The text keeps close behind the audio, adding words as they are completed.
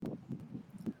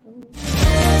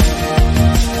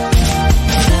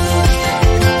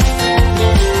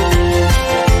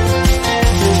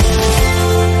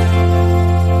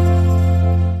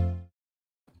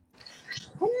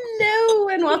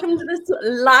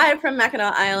live from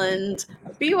Mackinac Island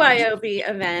BYOB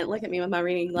event. Look at me with my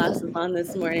reading glasses on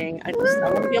this morning. I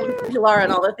want to be able to see Laura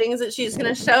and all the things that she's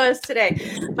going to show us today.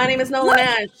 My name is Nola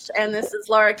Nash, and this is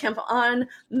Laura Kemp on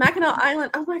Mackinac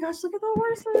Island. Oh my gosh, look at the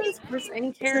horses. Horse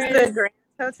and carriage. This is the Grand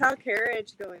Hotel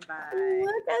carriage going by.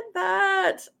 Look at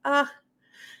that.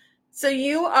 So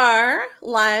you are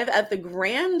live at the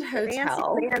Grand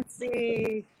Hotel.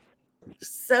 Fancy.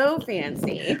 So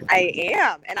fancy. I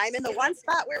am, and I'm in the one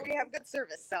spot where we have good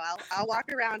service, so I'll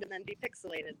walk around and then be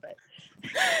pixelated. But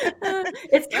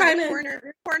it's kind of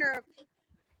corner.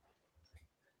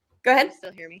 Go ahead. Can you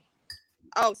still hear me?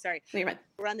 Oh, sorry. You're right.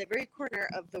 We're on the very corner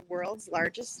of the world's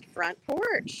largest front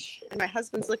porch, and my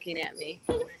husband's looking at me.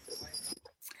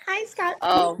 Hi, Scott.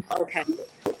 Oh, okay.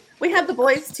 We have the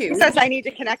boys too. He says I need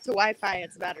to connect to Wi-Fi.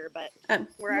 It's better, but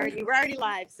we're already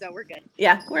live, so we're good.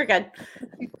 Yeah, we're good.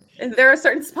 And there are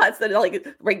certain spots that are like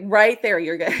right there,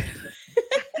 you're good.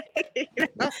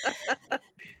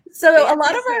 So a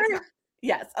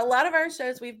lot of our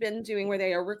shows we've been doing where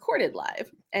they are recorded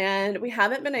live, and we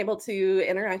haven't been able to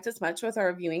interact as much with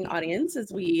our viewing audience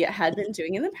as we had been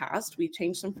doing in the past. We've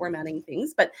changed some formatting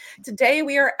things, but today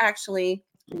we are actually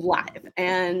live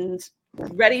and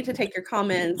ready to take your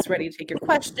comments, ready to take your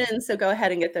questions. So go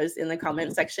ahead and get those in the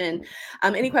comment section.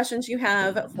 Any questions you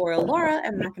have for Laura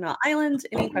and Mackinac Island,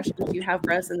 any questions you have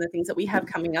for us and the things that we have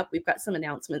coming up, we've got some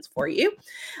announcements for you.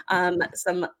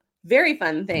 Some very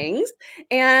fun things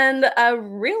and a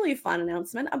really fun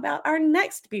announcement about our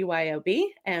next BYOB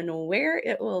and where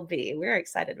it will be. We're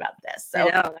excited about this. So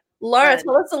Laura,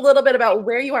 tell us a little bit about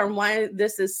where you are and why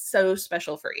this is so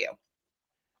special for you.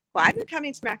 Well, I've been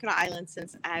coming to Mackinac Island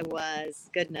since I was,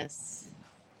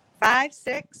 5,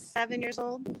 6, 7 years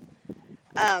old.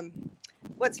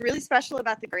 What's really special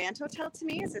about the Grand Hotel to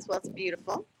me is, it's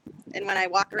beautiful. And when I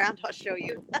walk around, I'll show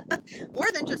you more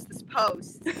than just this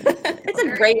post. It's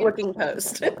a great looking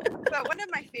post. But one of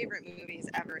my favorite movies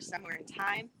ever, Somewhere in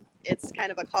Time. It's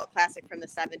kind of a cult classic from the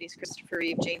 70s. Christopher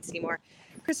Reeve, Jane Seymour,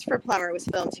 Christopher Plummer was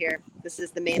filmed here. This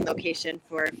is the main location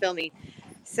for filming.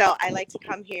 So I like to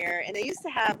come here, and they used to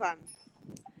have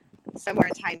Somewhere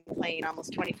in Time playing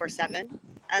almost 24/7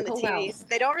 on the TVs. Wow.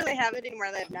 They don't really have it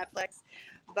anymore. They have Netflix,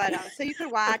 but so you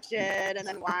could watch it and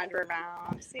then wander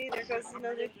around. See, there goes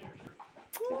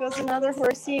another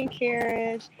horsey and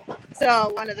carriage. So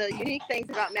one of the unique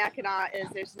things about Mackinac is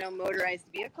there's no motorized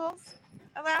vehicles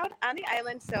allowed on the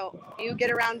island. So you get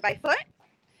around by foot,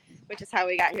 which is how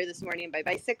we got here this morning, by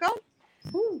bicycle.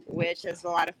 Which is a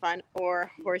lot of fun,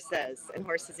 or horses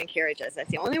and carriages. That's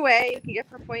the only way you can get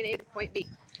from point A to point B.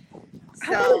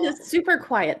 So it's super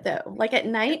quiet though. Like at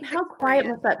night, how quiet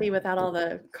must that be without all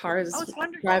the cars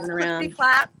driving around?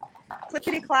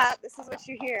 Clippity clap. This is what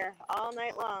you hear all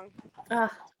night long.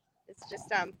 It's just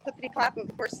clippity clap of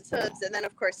horses' hooves, and then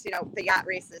of course the yacht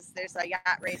races. There's a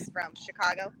yacht race from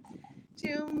Chicago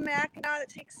to Mackinac that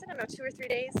takes 2 or 3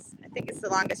 days. I think it's the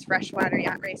longest freshwater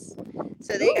yacht race.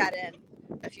 So they got in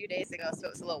a few days ago, so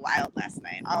it was a little wild last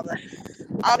night. All the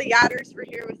yachters were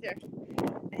here with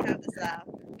they have this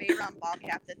Bay Rum ball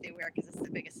cap that they wear because it's the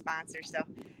biggest sponsor. So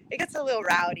it gets a little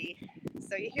rowdy.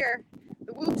 So you hear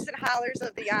the whoops and hollers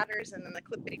of the yachters, and then the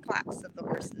clippity claps of the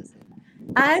horses.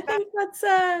 I think that's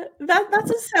a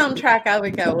soundtrack I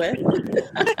would go with.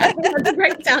 I think that's a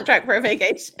great soundtrack for a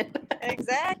vacation.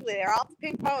 Exactly. They're all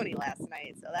Pink Pony last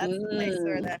night, so that's the place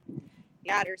where the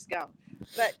yachters go.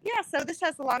 But yeah, so this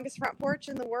has the longest front porch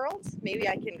in the world. Maybe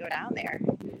I can go down there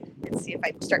and see if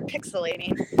I start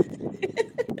pixelating.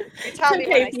 You tell me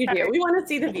when I start. We want to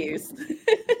see the views.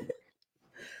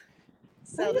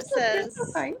 So this is.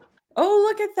 Oh,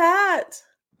 look at that!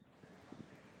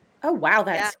 Oh wow,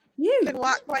 that's huge. You can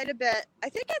walk quite a bit. I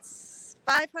think it's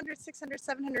 500, 600,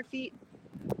 700 feet.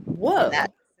 Whoa. In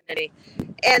that vicinity.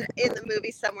 And in the movie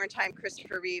Somewhere in Time,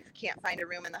 Christopher Reeve can't find a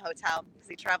room in the hotel because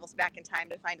he travels back in time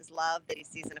to find his love that he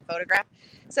sees in a photograph.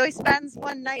 So he spends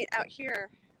one night out here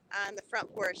on the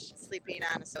front porch sleeping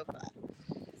on a sofa.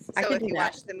 So if you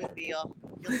watch the movie, you'll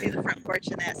see the front porch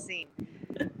in that scene.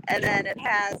 And then it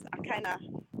has a kind of,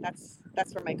 that's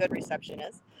where my good reception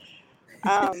is.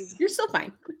 You're still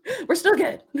fine. We're still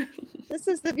good. This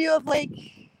is the view of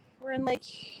we're in Lake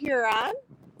Huron.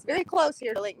 It's very close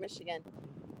here to Lake Michigan.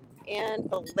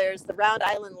 And there's the Round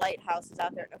Island Lighthouse is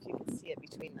out there. I don't know if you can see it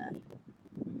between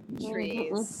the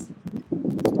trees.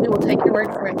 We will take your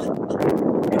word for it.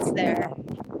 It's there.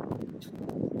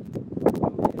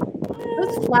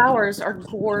 Those flowers are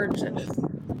gorgeous.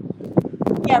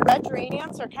 Yeah, red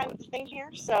geraniums are kind of the thing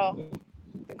here. So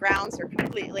the grounds are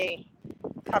completely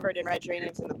covered in red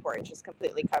geraniums, and the porch is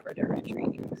completely covered in red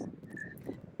geraniums.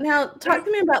 Now, talk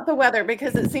to me about the weather,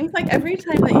 because it seems like every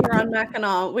time that you're on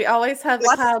Mackinac, we always have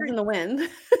the clouds and the wind.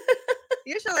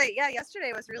 Usually, yeah,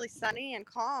 yesterday was really sunny and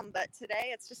calm, but today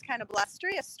it's just kind of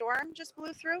blustery. A storm just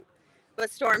blew through. But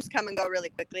storms come and go really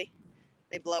quickly.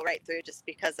 They blow right through just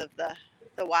because of the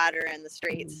water and the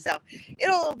straits. So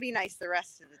it'll be nice the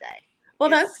rest of the day. Well,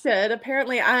 that's good.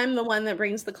 Apparently, I'm the one that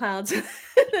brings the clouds.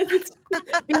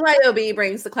 BYOB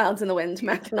brings the clouds and the wind to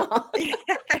Mackinac. Yeah,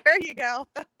 there you go.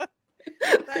 But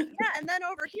yeah, and then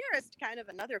over here is kind of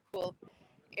another cool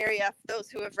area. Those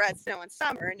who have read Snow and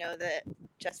Summer know that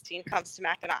Justine comes to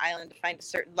Mackinac Island to find a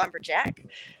certain lumberjack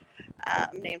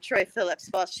named Troy Phillips.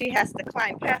 Well, she has to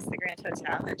climb past the Grand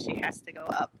Hotel, and she has to go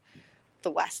up the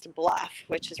West Bluff,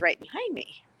 which is right behind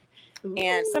me. Ooh.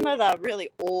 And some of the really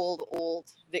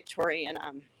old Victorian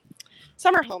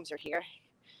summer homes are here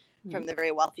from the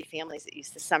very wealthy families that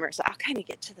used to summer. So I'll kind of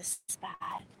get to the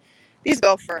spot. These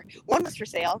go for, one was for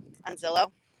sale on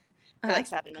Zillow for like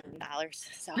 $7 million.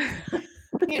 So,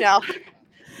 you know,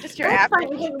 just your average.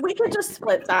 We could just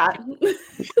split that.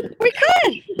 We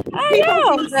could.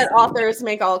 People think that authors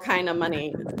make all kind of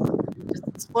money.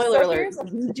 Spoiler alert.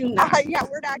 We do not. Yeah,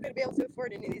 we're not going to be able to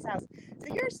afford any of these houses. So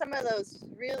here's some of those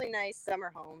really nice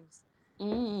summer homes.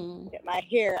 Get my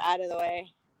hair out of the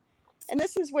way. And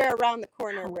this is where, around the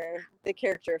corner, where the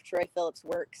character of Troy Phillips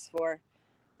works for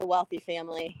the wealthy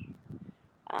family.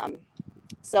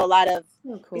 So a lot of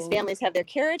these families have their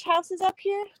carriage houses up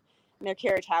here. And their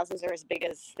carriage houses are as big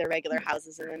as their regular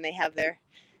houses. And then they have their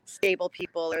stable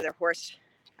people or their horse.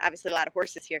 Obviously, a lot of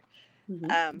horses here.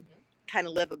 Kind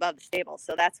of live above the stable.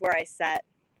 So that's where I set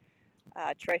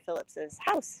Troy Phillips's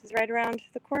house, is right around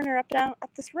the corner up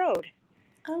this road.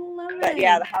 I love it. But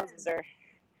yeah, the houses are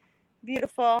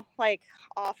beautiful, like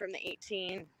all from the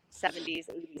 1870s,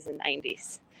 80s, and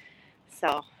 90s.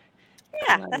 So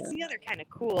yeah, that's the other kind of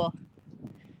cool.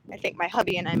 I think my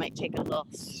hubby and I might take a little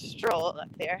stroll up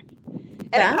there.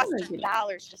 And it costs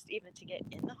 $2 just even to get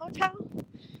in the hotel.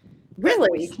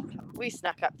 Really? We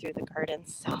snuck up through the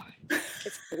gardens, so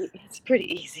it's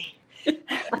pretty easy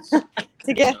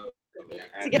to get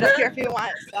up here if you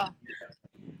want. So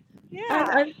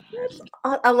yeah,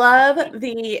 I love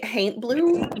the haint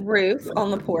blue roof on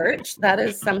the porch. That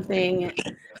is something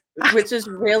which is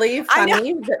really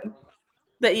funny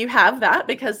that you have that,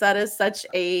 because that is such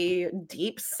a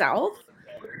deep South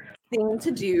thing to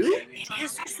do. It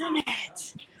is, isn't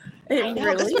it?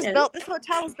 This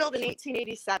hotel was built in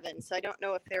 1887, so I don't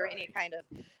know if there were any kind of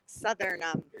Southern,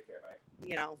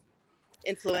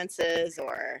 influences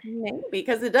or maybe,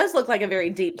 because it does look like a very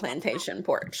deep plantation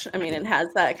porch. I mean, it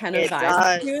has that kind of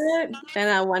vibe to it, and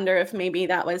I wonder if maybe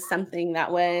that was something that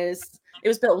it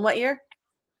was built in what year?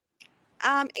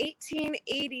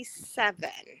 1887,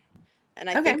 and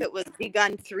I think it was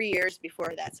begun 3 years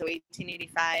before that, so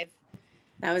 1885.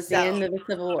 That was the end of the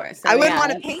Civil War. So I wouldn't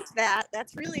want to paint that.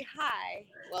 That's really high.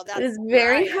 Well, it is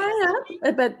very high up,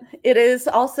 but it is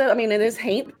also, I mean, it is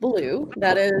haint blue.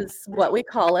 That is what we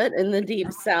call it in the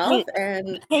Deep South.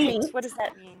 And haint, what does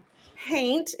that mean?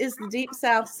 Haint is the Deep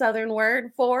South Southern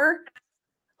word for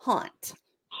haunt.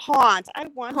 Haunt. I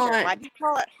wonder, why do you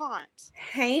call it haunt?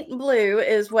 Haint blue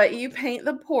is what you paint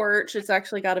the porch. It's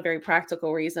actually got a very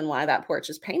practical reason why that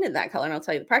porch is painted that color, and I'll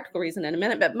tell you the practical reason in a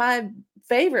minute. But my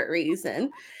favorite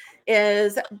reason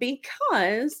is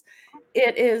because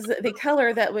it is the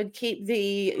color that would keep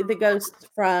the ghosts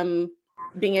from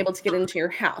being able to get into your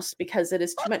house, because it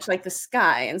is too much like the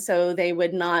sky, and so they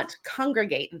would not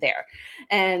congregate there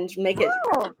and make it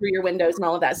through your windows and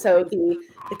all of that. So the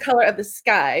color of the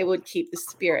sky would keep the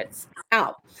spirits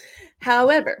out.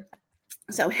 However,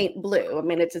 so haint blue, I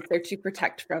mean, it's there to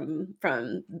protect from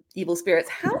evil spirits.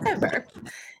 However,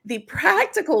 the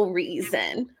practical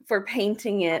reason for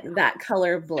painting it that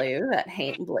color blue, that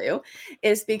haint blue,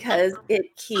 is because it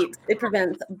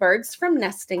prevents birds from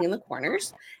nesting in the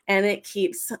corners, and it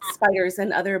keeps spiders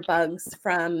and other bugs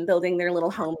from building their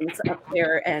little homes up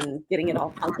there and getting it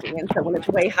all funky. And so when it's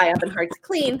way high up and hard to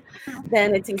clean,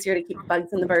 then it's easier to keep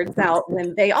bugs and the birds out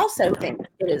when they also think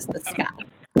it is the sky.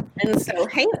 And so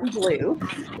haint blue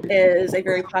is a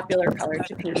very popular color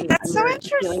to paint. That's so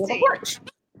interesting.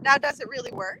 Now, does it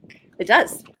really work? It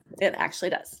does. It actually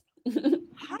does. Haint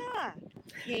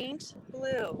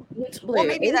blue. Haint blue. Well,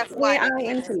 maybe that's why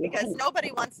because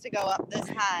nobody wants to go up this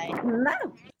high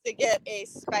to get a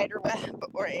spider web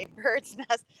or a bird's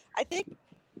nest. I think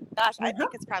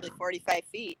it's probably 45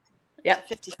 feet. Yeah,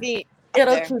 50 feet.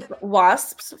 It'll keep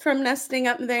wasps from nesting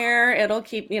up there. It'll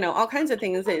keep, all kinds of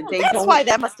things.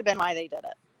 That must have been why they did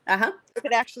it. Uh-huh. If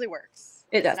it actually works.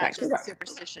 It does actually work.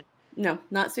 Superstition. No,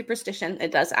 not superstition.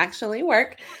 It does actually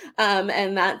work.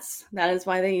 And that is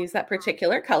why they use that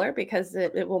particular color, because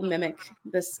it will mimic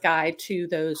the sky to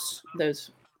those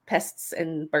pests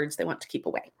and birds they want to keep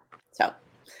away. So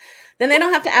then they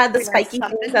don't have to add the spiky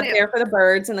things up there for the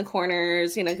birds in the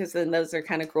corners, because then those are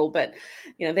kind of cruel. But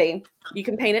you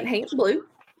can paint it Haint blue,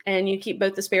 and you keep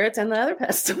both the spirits and the other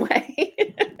pests away.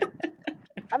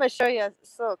 I'm gonna show you a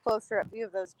closer up view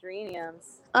of those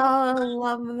geraniums. Oh, I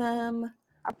love them.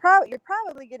 You're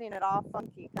probably getting it all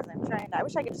funky because I'm trying. I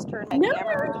wish I could just turn my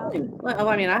camera around. Well,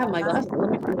 I mean, I have my glasses.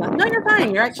 Let me turn my glasses. No, you're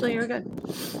fine. You're good.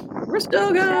 We're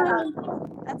still good. Yeah.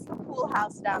 That's the pool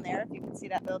house down there. If you can see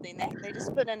that building, they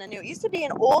just put in a new. It used to be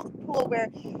an old pool where,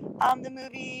 the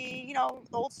movie, the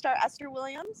old star Esther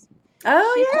Williams.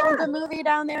 Oh, she filmed a movie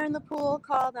down there in the pool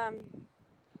called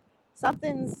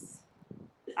something's,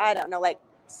 I don't know, like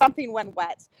Something When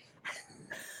Wet.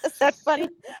 Is that funny?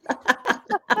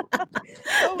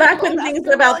 Back when things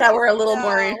about that were a little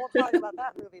more. We'll talk about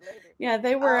that movie later. Yeah,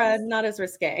 they were not as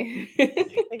risque.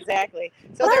 Exactly.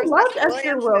 So I loved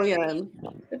Esther Williams.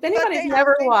 If anybody's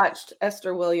never watched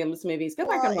Esther Williams movies, go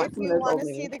back and watch them. If you want to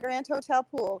see the Grand Hotel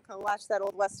Pool, go watch that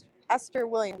old Esther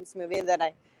Williams movie that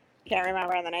I can't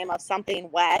remember the name of, Something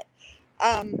Wet.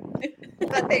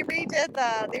 But they redid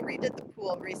the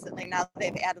pool recently. Now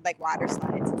they've added like water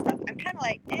slides and stuff. I'm kind of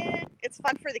like, it's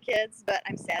fun for the kids, but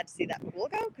I'm sad to see that pool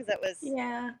go because it was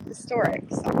historic.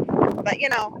 So, but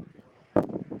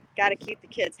got to keep the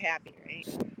kids happy, right?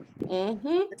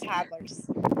 Mm-hmm. The toddlers.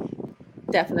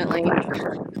 Definitely,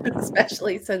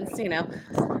 especially since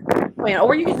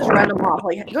or you can just run them off.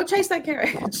 Like, go chase that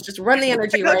carriage. Just run the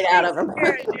energy right out of them.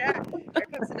 Carriage, yeah. Here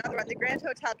comes another one. The Grand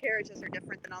Hotel carriages are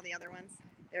different than all the other ones.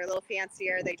 They're a little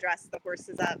fancier. They dress the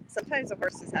horses up. Sometimes the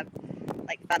horses have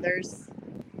like feathers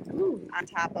on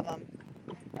top of them,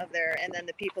 and then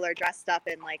the people are dressed up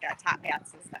in like top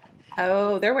hats and stuff.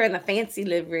 Oh, they're wearing the fancy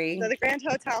livery. So the Grand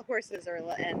Hotel horses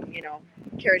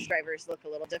carriage drivers look a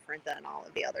little different than all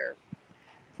of the other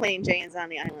plain Janes on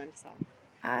the island. So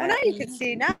now you can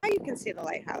see the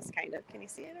lighthouse kind of. Can you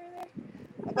see it over there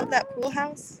above that pool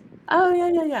house? Oh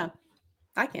yeah.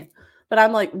 I can, but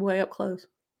I'm like way up close.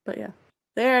 But yeah,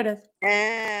 there it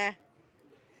is.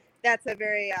 That's a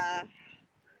very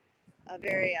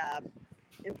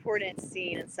important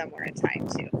scene in Somewhere in Time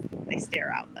too. They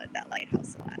stare out at that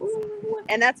lighthouse a lot. So.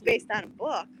 And that's based on a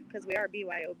book because we are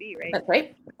BYOB, right? That's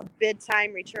right.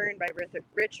 Bedtime Return by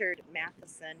Richard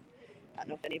Matheson. I don't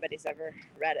know if anybody's ever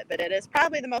read it, but it is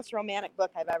probably the most romantic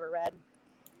book I've ever read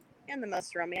and the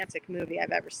most romantic movie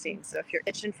I've ever seen. So if you're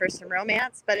itching for some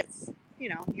romance, but it's,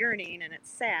 yearning and it's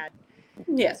sad,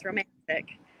 it's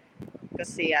romantic, go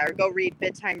see or go read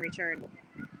Bedtime Return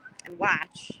and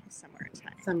watch Somewhere in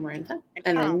Time. Somewhere in Time.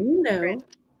 And then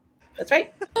that's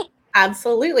right.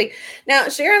 Absolutely. Now,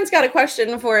 Sharon's got a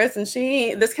question for us, and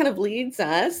this kind of leads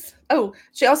us. Oh,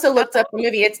 she also looked up the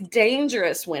movie. It's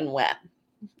Dangerous When Wet.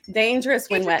 Dangerous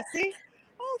When Wet.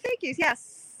 Oh, thank you.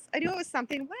 Yes, I knew it was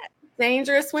Something Wet.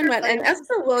 Dangerous When Wet. And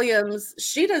Esther Williams,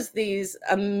 she does these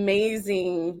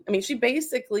amazing, she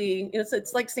basically,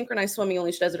 it's like synchronized swimming,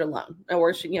 only she does it alone.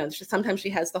 Or sometimes she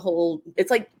has the whole,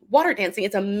 it's like water dancing.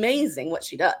 It's amazing what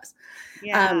she does.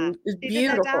 Yeah. It's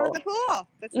beautiful. Down at the pool.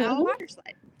 That's now a water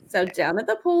slide. So down at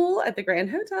the pool at the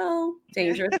Grand Hotel,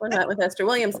 Dangerous When Wet with Esther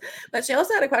Williams. But she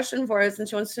also had a question for us, and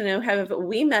she wants to know, have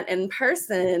we met in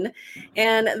person?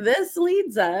 And this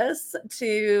leads us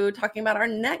to talking about our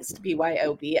next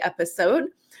BYOB episode,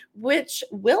 which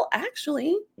will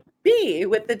actually be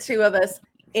with the two of us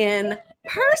in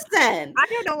person. I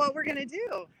don't know what we're going to do.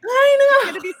 I know.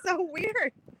 It's going to be so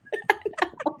weird.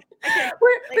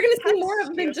 We're going to see more of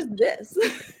them than just this.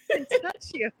 And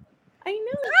touch you. I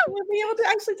know. We'll be able to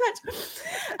actually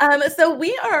touch. So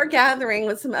we are gathering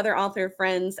with some other author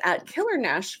friends at Killer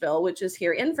Nashville, which is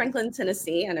here in Franklin,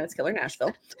 Tennessee. I know it's Killer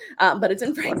Nashville, but it's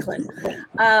in Franklin.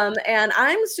 And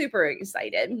I'm super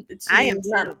excited to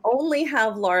not only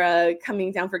have Laura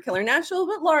coming down for Killer Nashville,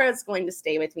 but Laura is going to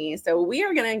stay with me. So we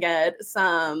are going to get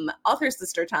some author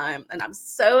sister time, and I'm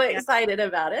so excited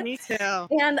about it. Me too.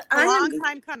 And it's a long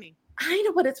time coming. I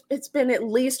know, but it's been at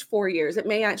least 4 years. It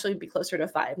may actually be closer to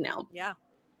 5 now. Yeah.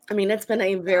 It's been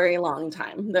a very long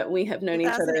time that we have known each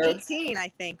other. 2018,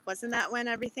 I think. Wasn't that when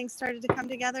everything started to come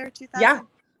together? 2000? Yeah,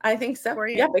 I think so.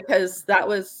 Yeah, because that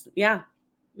was, it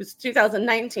was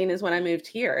 2019 is when I moved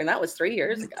here, and that was 3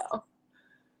 years ago.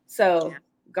 So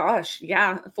gosh,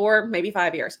 yeah, 4, maybe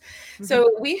 5 years. So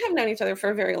we have known each other for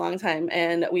a very long time,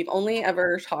 and we've only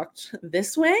ever talked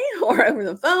this way or over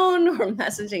the phone or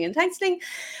messaging and texting.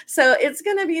 So it's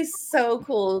going to be so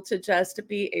cool to just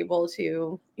be able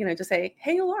to, just say,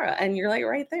 hey, Laura, and you're like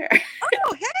right there.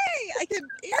 Oh, hey, I could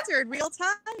answer in real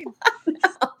time.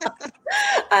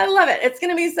 I love it. It's going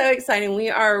to be so exciting. We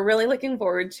are really looking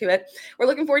forward to it. We're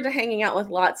looking forward to hanging out with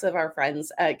lots of our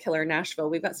friends at Killer Nashville.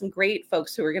 We've got some great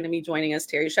folks who are going to be joining us.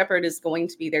 Terry Shepard is going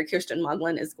to be there. Kirsten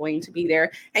Moglin is going to be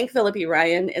there. Hank Philippi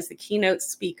Ryan is the keynote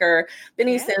speaker.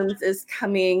 Benny Sims is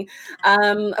coming.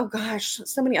 Oh gosh,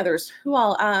 so many others. Who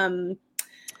all?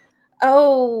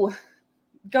 Oh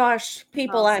gosh,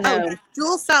 people I know.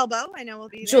 Jules Salbo, I know will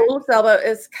be there. Jules Salbo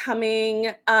is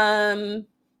coming.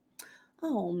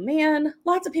 Oh man,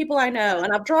 lots of people I know,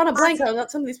 and I've drawn a blank on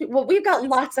some of these people. Well, we've got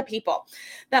lots of people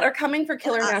that are coming for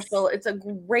Killer Nashville. It's a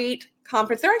great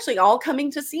conference. They're actually all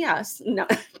coming to see us. No,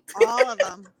 all of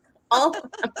them. All of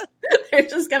them. They're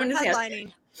just coming to see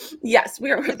us. Yes,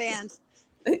 we are the band.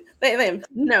 They have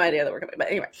no idea that we're coming, but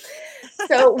anyway.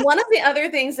 So one of the other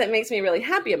things that makes me really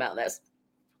happy about this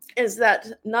is that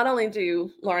not only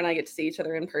do Laura and I get to see each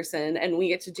other in person, and we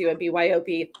get to do a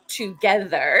BYOB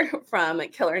together from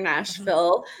Killer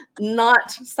Nashville,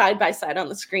 not side by side on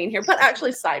the screen here, but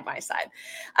actually side by side.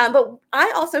 But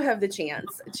I also have the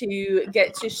chance to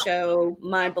get to show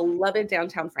my beloved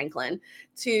downtown Franklin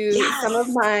to some of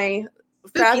my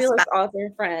fabulous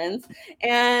author friends,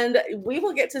 and we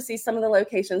will get to see some of the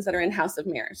locations that are in House of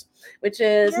Mirrors, which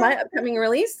is my upcoming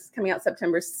release coming out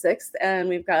September 6th, and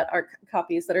we've got our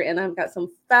copies that are in. I've got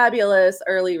some fabulous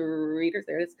early readers.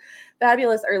 There it is.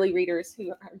 Fabulous early readers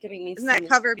who are giving me. Isn't that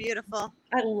cover beautiful?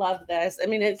 I love this. I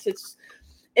mean, it's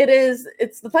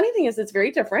the funny thing is it's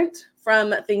very different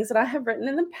from things that I have written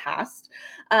in the past.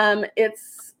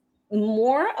 It's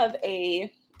more of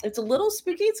it's a little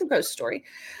spooky. It's a ghost story.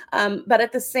 But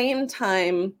at the same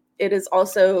time, it is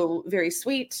also very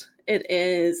sweet. It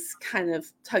is kind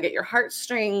of tug at your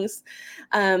heartstrings.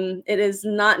 It is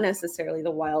not necessarily the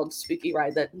wild, spooky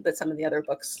ride that some of the other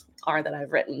books are that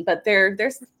I've written. But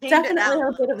there's definitely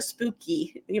a bit of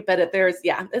spooky. But there's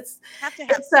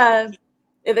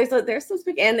some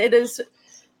spooky, and it is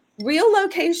real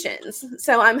locations.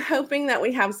 So I'm hoping that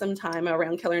we have some time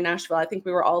around Killer Nashville. I think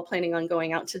we were all planning on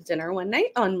going out to dinner one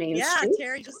night on Main Street. Yeah,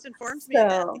 Terry just informed me of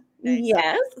that.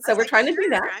 Yes. So we're trying to do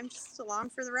that. I'm just along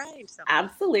for the ride. So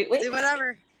absolutely. Do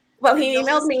whatever. Well, he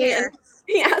emailed me and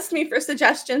he asked me for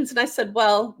suggestions, and I said,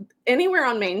 well, anywhere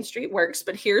on Main Street works,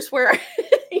 but here's where,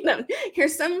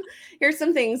 here's some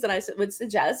things that I would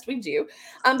suggest we do.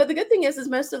 But the good thing is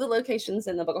most of the locations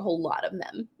in the book, a whole lot of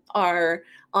them are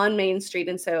on Main Street,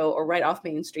 or right off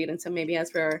Main Street. And so maybe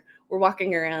as we're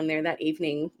walking around there that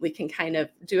evening, we can kind of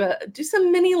do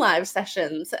some mini live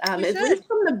sessions. At least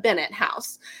from the Bennett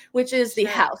house, which is the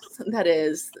house that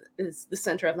is the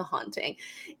center of the haunting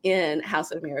in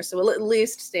House of Mirrors. So we'll at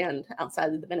least stand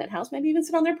outside of the Bennett house, maybe even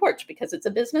sit on their porch, because it's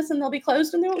a business and they'll be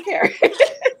closed and they won't care.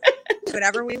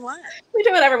 Whatever we want. We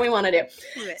do whatever we want to do.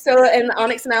 So in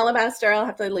Onyx and Alabaster, I'll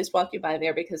have to at least walk you by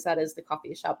there, because that is the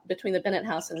coffee shop between the Bennett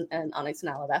house and Onyx and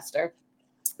Alabaster.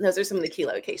 Those are some of the key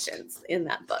locations in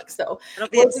that book. So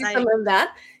we'll do some of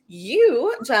that.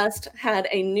 You just had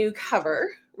a new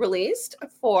cover released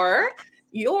for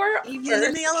your Evening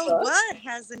in the Yellow Wood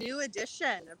has a new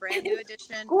edition, a brand new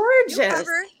edition. Gorgeous.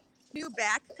 New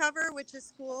back cover, which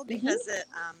is cool because it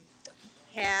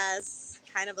has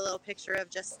kind of a little picture of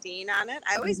Justine on it.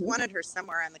 I always wanted her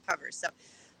somewhere on the cover. So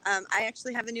I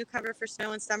actually have a new cover for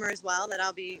Snow and Summer as well that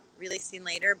I'll be releasing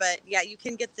later. But yeah, you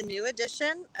can get the new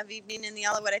edition of Evening in the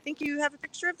Yellow Wood. I think you have a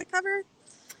picture of the cover.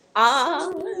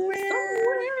 Somewhere.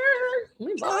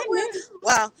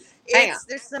 Well,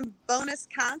 there's some bonus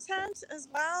content as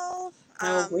well.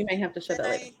 We may have to show that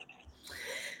later.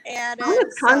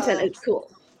 Bonus content is cool.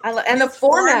 And the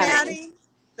formatting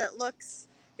that looks.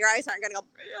 Your eyes aren't going to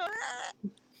go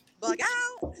bug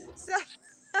out.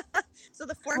 So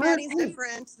the formatting's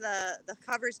different, the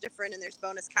cover's different, and there's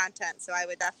bonus content. So I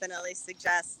would definitely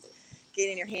suggest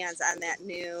getting your hands on that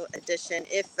new edition.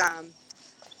 If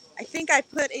I think I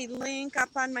put a link up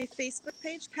on my Facebook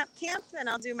page, Pep Camp, and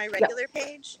I'll do my regular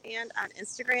page and on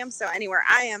Instagram. So anywhere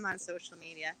I am on social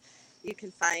media, you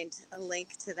can find a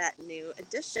link to that new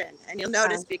edition. And you'll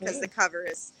notice because the cover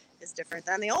is different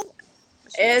than the old one.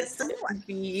 It's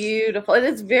beautiful. It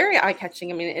is very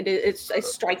eye-catching. I mean, it's a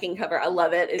striking cover. I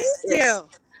love it. It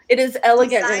is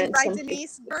elegant. Designed by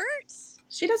Denise Burt.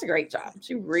 She does a great job.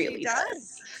 She really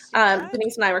does.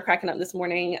 Denise and I were cracking up this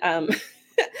morning.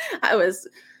 I was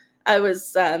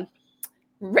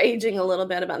raging a little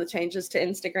bit about the changes to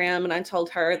Instagram, and I told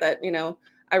her that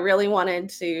I really wanted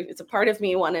to, it's a part of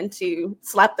me wanting to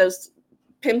slap those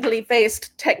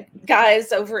pimply-faced tech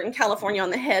guys over in California on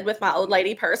the head with my old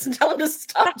lady purse and tell them to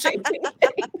stop changing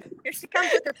things. Here she comes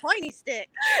with her pointy stick.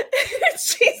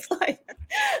 She's like,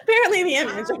 apparently the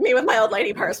image of me with my old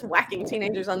lady purse whacking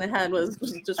teenagers on the head was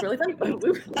just really funny.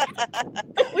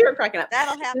 We were cracking up.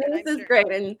 That'll happen. This is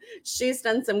great. And she's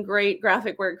done some great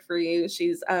graphic work for you.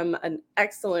 She's an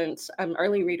excellent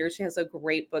early reader. She has a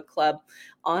great book club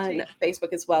on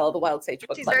Facebook as well, the Wild Sage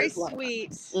Book Club. She's very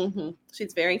sweet. Mm-hmm.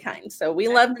 She's very kind. So we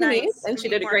love Denise, and she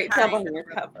did a great job on your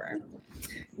cover.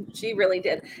 She really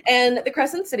did. And the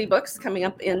Crescent City books coming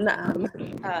up in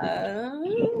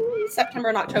September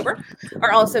and October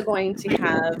are also going to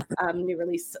have new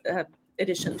release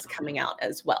editions coming out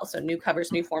as well. So new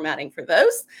covers, new formatting for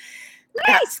those. Nice.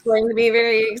 That's going to be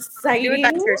very exciting. New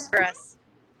adventures for us.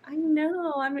 I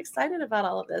know. I'm excited about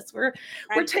all of this. We're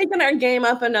taking our game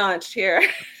up a notch here.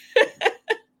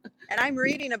 And I'm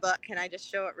reading a book. Can I just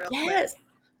show it real quick? Yes.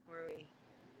 Where are we?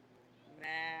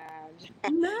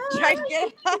 Try to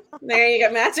get it. There you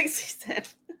go. Magic Season.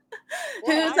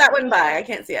 Well, who's that one by? I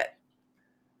can't see it.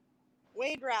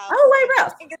 Wade Rouse. Oh, Wade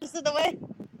Rouse. Fingers of the way.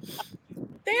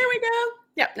 There we go.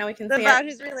 Yep, now we can see about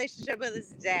his relationship with his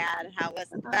dad, how it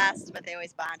wasn't the best, but they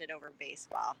always bonded over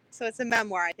baseball. So it's a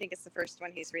memoir. I think it's the first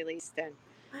one he's released in,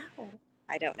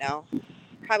 I don't know,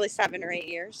 probably 7 or 8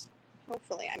 years.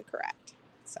 Hopefully I'm correct.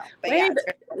 So, but Wade,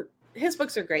 his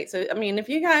books are great. So, I mean, if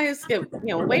you guys get,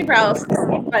 Wade Rouse,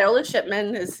 Viola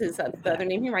Shipman is his the other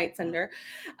name he writes under.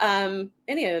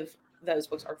 Any of those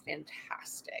books are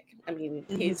fantastic. I mean,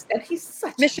 he's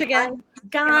such Michigan a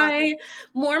guy.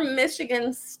 More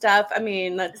Michigan stuff. I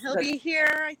mean, he'll be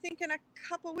here, I think, in a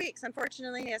couple weeks.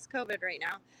 Unfortunately, he has COVID right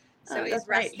now, so he's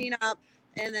resting up,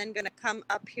 and then going to come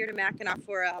up here to Mackinac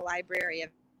for a library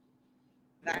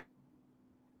event.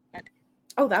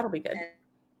 Oh, that'll be good.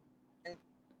 And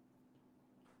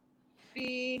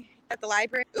be at the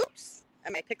library. Oops,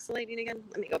 am I pixelating again?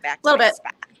 Let me go back. A little bit.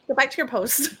 Go back to your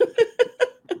post.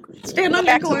 Stand on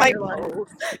your corner.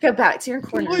 Go back to your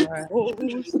corner.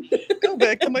 Go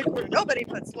back to my corner. Nobody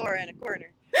puts Laura in a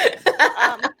corner.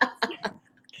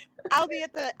 I'll be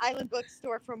at the Island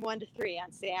Bookstore from 1 to 3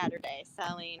 on Saturday,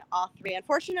 selling all 3.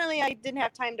 Unfortunately, I didn't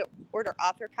have time to order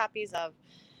author copies of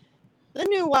the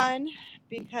new one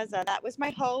because that was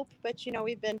my hope. But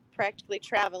we've been practically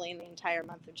traveling the entire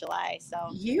month of July, so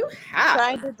you have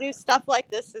trying to do stuff like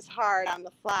this is hard on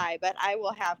the fly. But I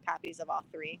will have copies of all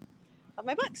 3 of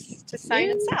my books to sign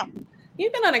and sell.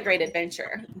 You've been on a great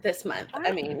adventure this month.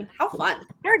 I mean, how fun.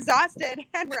 We're exhausted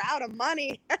and we're out of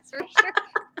money. That's for sure.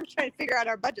 I'm trying to figure out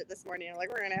our budget this morning. I'm like,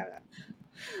 we're going to have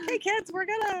hey kids, we're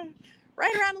going to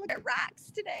ride around and look at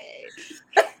rocks today.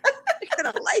 You're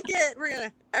going to like it. We're going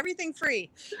to, everything free.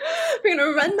 We're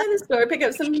going to run by the store, pick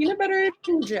up some peanut butter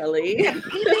and jelly.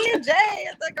 P&J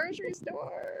at the grocery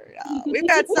store. We've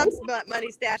got some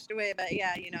money stashed away, but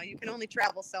yeah, you can only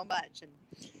travel so much. And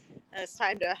it's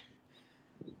time to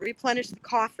replenish the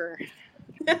coffer.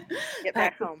 Get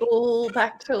back home. School,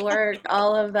 back to work,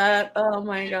 all of that. Oh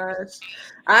my gosh.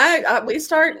 We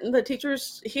start, the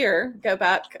teachers here go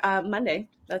back Monday.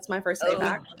 That's my first day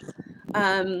back.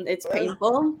 It's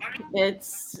painful. Why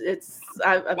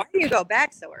do you go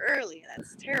back so early?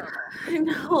 That's terrible. I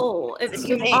know. It's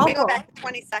just awful. We go back the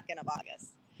 22nd of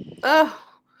August. Oh,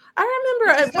 I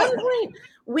remember at one point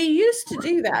we used to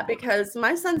do that because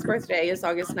my son's birthday is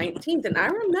August 19th. And I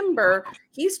remember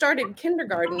he started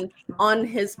kindergarten on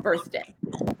his birthday.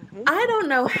 Mm-hmm. I don't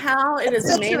know how it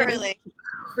is made to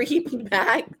creep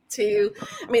back to,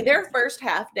 their first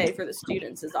half day for the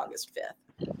students is August 5th.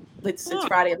 It's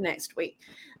Friday of next week.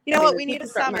 You know what? We need a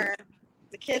summer.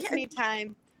 The kids need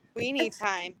time. We need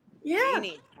time. Yeah. We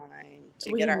need time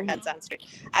to get our heads on straight.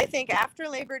 I think after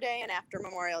Labor Day and after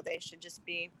Memorial Day should just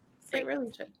be free. It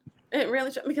really should. It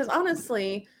really should. Because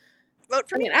honestly, vote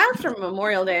for me. After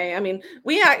Memorial Day,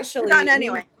 we actually done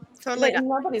anyway. Totally done.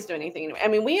 Nobody's doing anything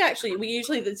anyway. We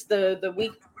usually it's the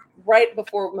week right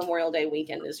before Memorial Day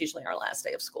weekend is usually our last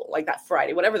day of school. Like that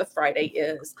Friday, whatever the Friday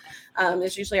is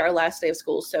usually our last day of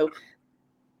school. So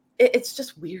it's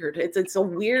just weird. It's a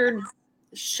weird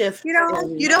shift. You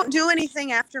don't do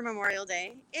anything after Memorial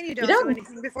Day, and you don't do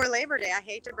anything before Labor Day. I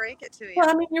hate to break it to you.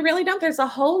 Well, you really don't. There's a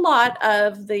whole lot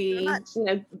of the,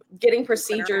 getting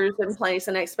procedures in place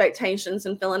and expectations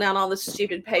and filling out all the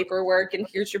stupid paperwork and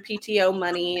here's your PTO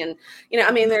money. And,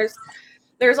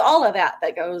 there's all of that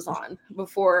goes on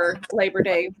before Labor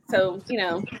Day. So,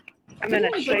 I'm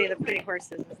going to show you the pretty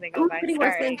horses as they go by.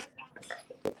 Sorry.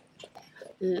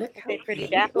 Look how pretty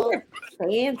dappled.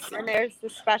 Fancy. And there's the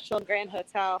special Grand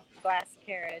Hotel glass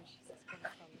carriage.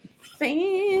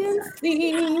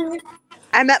 Fancy.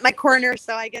 I'm at my corner,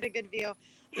 so I get a good view.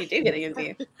 You do get a good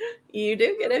view. You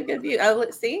do get a good view. Oh,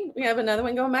 let's see. We have another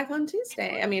one going back on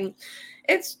Tuesday. I mean,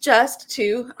 it's just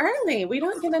too early. We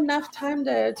don't get enough time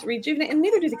to rejuvenate, and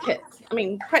neither do the kids. I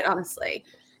mean, quite honestly,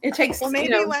 it takes. Well,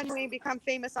 maybe when we become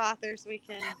famous authors, we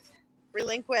can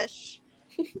relinquish,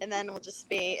 and then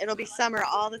it'll be summer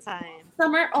all the time.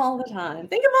 Summer all the time.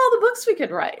 Think of all the books we could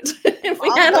write if we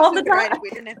had all the time.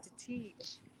 We didn't have to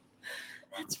teach.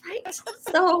 That's right.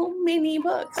 So many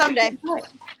books. Someday.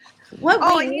 What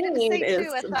I we needed to need say is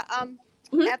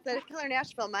too at the Killer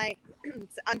Nashville, my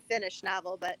it's an unfinished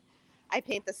novel, but I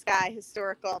Paint the Sky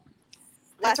historical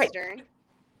Western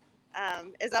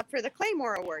is up for the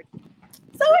Claymore Award.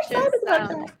 So excited about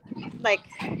that. Like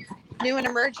new and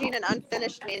emerging and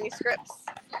unfinished manuscripts.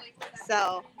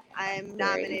 So I'm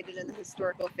nominated in the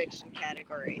historical fiction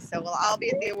category. So we'll all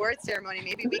be at the award ceremony.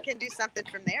 Maybe we can do something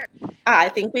from there. I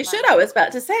think we should. I was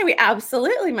about to say we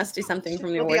absolutely must do something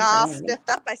from the award ceremony. We'll be all spiffed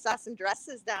up. I saw some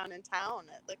dresses down in town.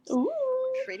 It looked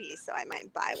pretty, so I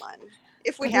might buy one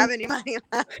if we have any money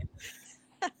left.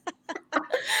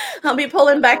 I'll be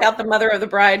pulling back out the Mother of the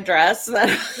Bride dress. There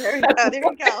we go. There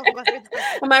we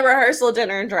go. My rehearsal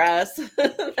dinner dress.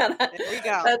 There we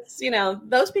go. That's,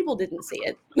 those people didn't see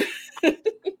it.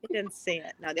 Didn't see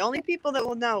it. No, the only people that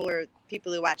will know are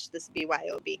people who watch this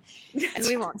BYOB, and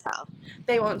we won't tell.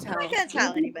 They won't tell. I can't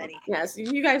tell anybody. Yes,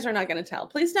 you guys are not going to tell.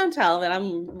 Please don't tell that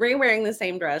I'm re-wearing the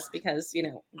same dress because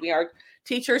we are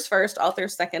teachers first,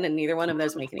 authors second, and neither one of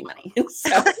those make any money.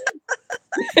 So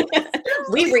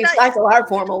we recycle our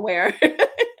formal wear.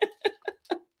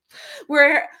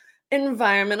 We're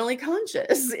environmentally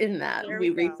conscious in that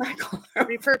we recycle.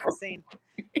 Repurposing.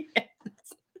 Yes.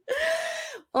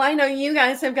 Well, I know you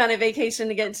guys have got a vacation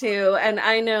to get to, and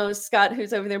I know Scott,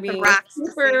 who's over there being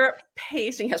super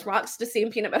patient. He has rocks to see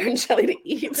and peanut butter and jelly to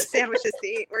eat. Sandwiches to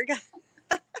eat. We're good.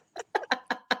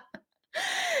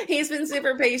 He's been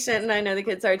super patient, and I know the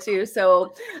kids are too.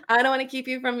 So I don't want to keep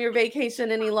you from your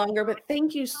vacation any longer, but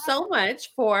thank you so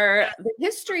much for the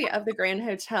history of the Grand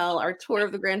Hotel, our tour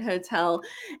of the Grand Hotel,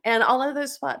 and all of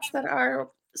those spots that are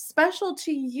special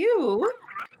to you.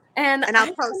 And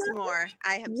I'll post more.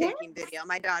 I have taken video.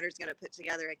 My daughter's going to put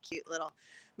together a cute little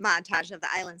montage of the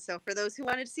island. So for those who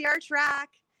wanted to see Arch Rock,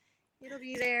 it'll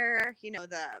be there.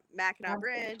 The Mackinac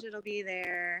Bridge, it'll be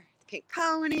there. Pink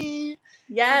Pony.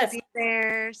 Yes. Be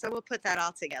there. So we'll put that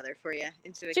all together for you.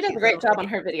 She does a great job on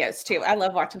her videos too. I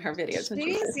love watching her videos.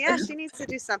 She needs to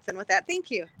do something with that. Thank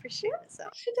you. Appreciate it. So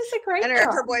she does a great job. And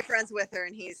her boyfriend's with her,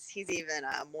 and he's even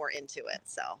more into it.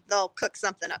 So they'll cook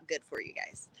something up good for you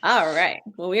guys. All right.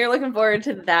 Well, we are looking forward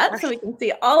to that, so we can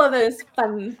see all of those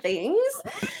fun things.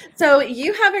 So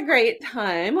you have a great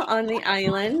time on the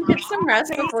island. Get some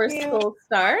rest before school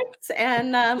starts,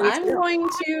 and I'm going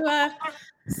to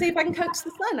see if I can coax the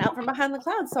sun out from behind the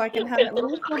clouds so I can have at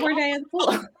least one more day at the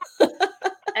pool.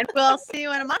 And we'll see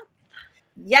you in a month.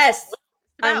 Yes.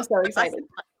 I'm so excited.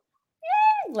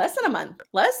 Yay, less than a month.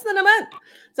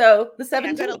 So the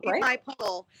 17th, right? My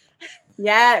pool.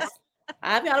 Yes.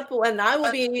 I've got a pool, and I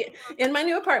will be in my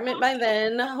new apartment by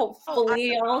then,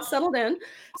 hopefully all settled in.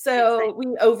 So we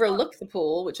overlook the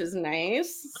pool, which is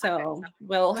nice. So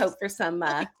we'll hope for some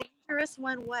dangerous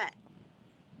when wet.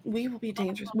 We will be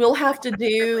dangerous. We'll have to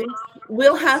do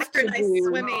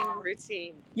swimming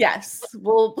routine. Yes.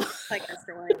 We'll like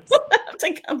Esther Williams. We'll have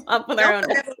to come up with our own.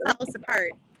 That will tell us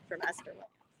apart from Esther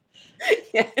Williams.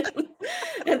 Yeah.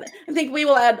 And I think we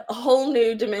will add a whole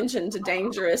new dimension to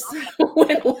dangerous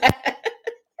when wet.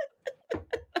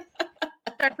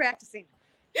 Start practicing.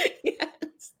 Yes.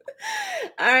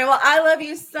 All right. Well, I love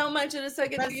you so much. It is so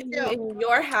good to see you in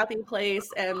your happy place.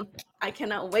 And I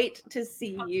cannot wait to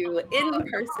see you in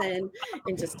person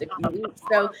in just a few weeks.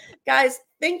 So, guys,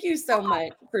 thank you so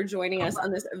much for joining us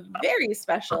on this very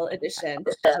special edition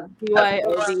of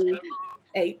BYOB,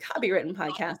 a copywritten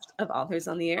podcast of Authors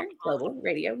on the Air Global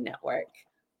Radio Network.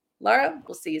 Laura,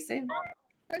 we'll see you soon.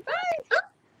 Bye-bye.